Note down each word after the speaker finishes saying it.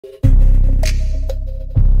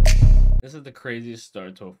This is the craziest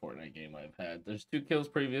start to a Fortnite game I've had. There's 2 kills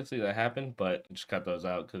previously that happened, but I just cut those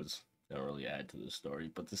out because they don't really add to the story.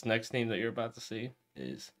 But this next team that you're about to see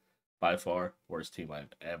is by far worst team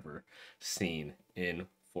I've ever seen in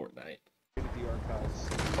Fortnite. The archives.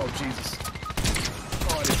 Oh Jesus!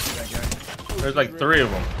 Oh, I didn't see that guy. There's like 3 of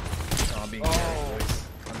them. Oh, I'm being carried, boys.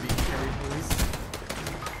 I'm being carried, boys.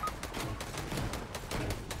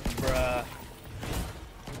 Bruh.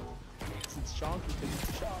 It's chonky because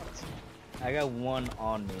it's shots. I got 1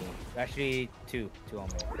 on me. Actually, two on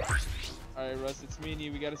me. Alright, Russ, it's me and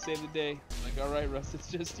you. We gotta save the day. I'm like, alright, Russ, it's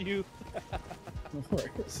just you. Don't worry,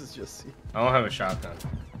 this is just you. I don't have a shotgun.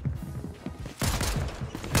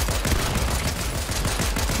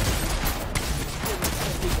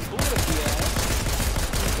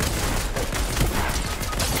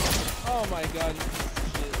 Oh my god.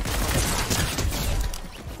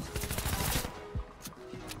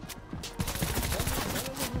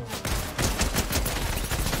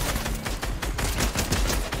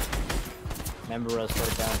 Remember us, put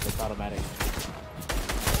it down, it's automatic.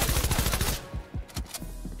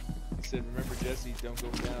 I said, remember Jesse, don't go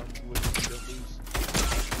down. You wouldn't lose.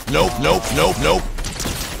 Nope, nope, nope, nope.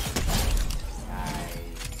 Nice.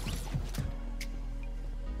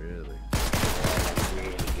 Really?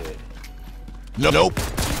 Really good. No, nope.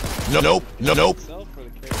 No, nope, no, nope. Itself or the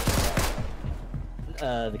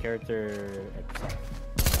character? The character.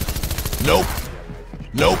 Nope.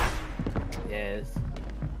 Nope. Yes.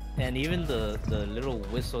 And even the little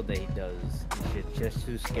whistle that he does, just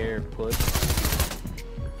to scare push.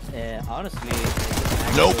 And honestly,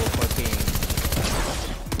 it's Nope. fucking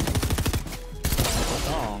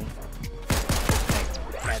song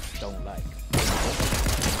that cats don't like.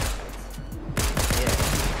 Yeah.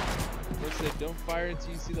 Russ said, don't fire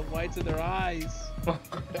until you see the whites of their eyes.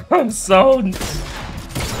 I'm so...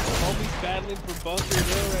 Homie's battling for Bunker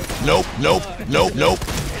Hill right now. Nope, nope, nope, nope.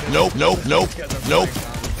 Nope, nope, nope, nope.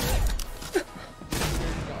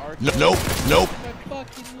 No, nope, nope. My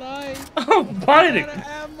fucking life. I'm biting. Out of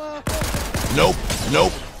ammo. Nope,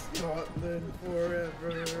 nope. Scotland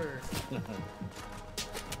forever.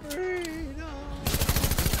 Freedom.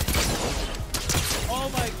 Oh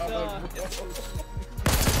my god.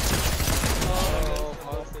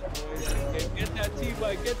 Oh, get that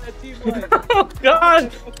T-bike, get that T-bike. Oh god!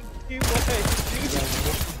 T-bike,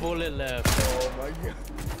 Bullet left. Oh my god.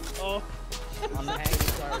 Oh, On the hang.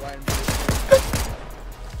 Sorry, Ryan.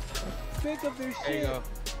 pick up their shit. There you go.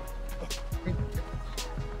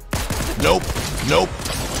 Nope, nope.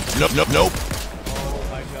 Nope, nope, nope. Oh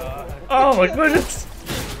my god. Oh my goodness!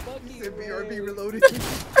 He said BRB reloaded.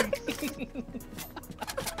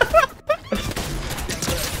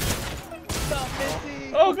 Stop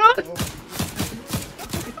missing. Oh god!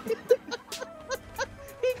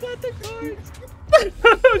 He got the cards.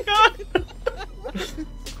 Oh god!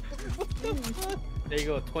 What the fuck? There you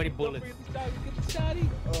go. 20 Don't bullets. forget the shot, get the shotty.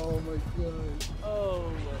 Oh my god.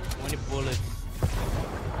 Oh. 20 bullets.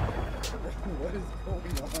 What is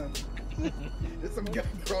going on? There's some guy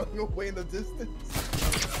crawling away in the distance.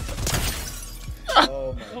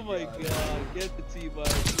 Oh Oh my god. Get the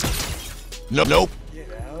T-bike. Nope, nope. Get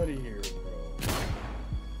out of here, bro.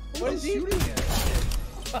 What is he shooting at?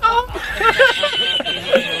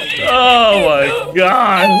 Oh my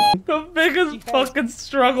god! The biggest fucking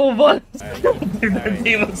struggle button. Dude, that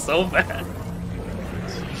team was so bad.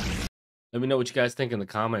 Let me know what you guys think in the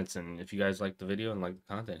comments, and if you guys like the video and like the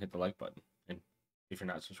content, hit the like button. And if you're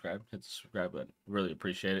not subscribed, hit the subscribe button. Really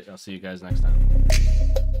appreciate it. I'll see you guys next time.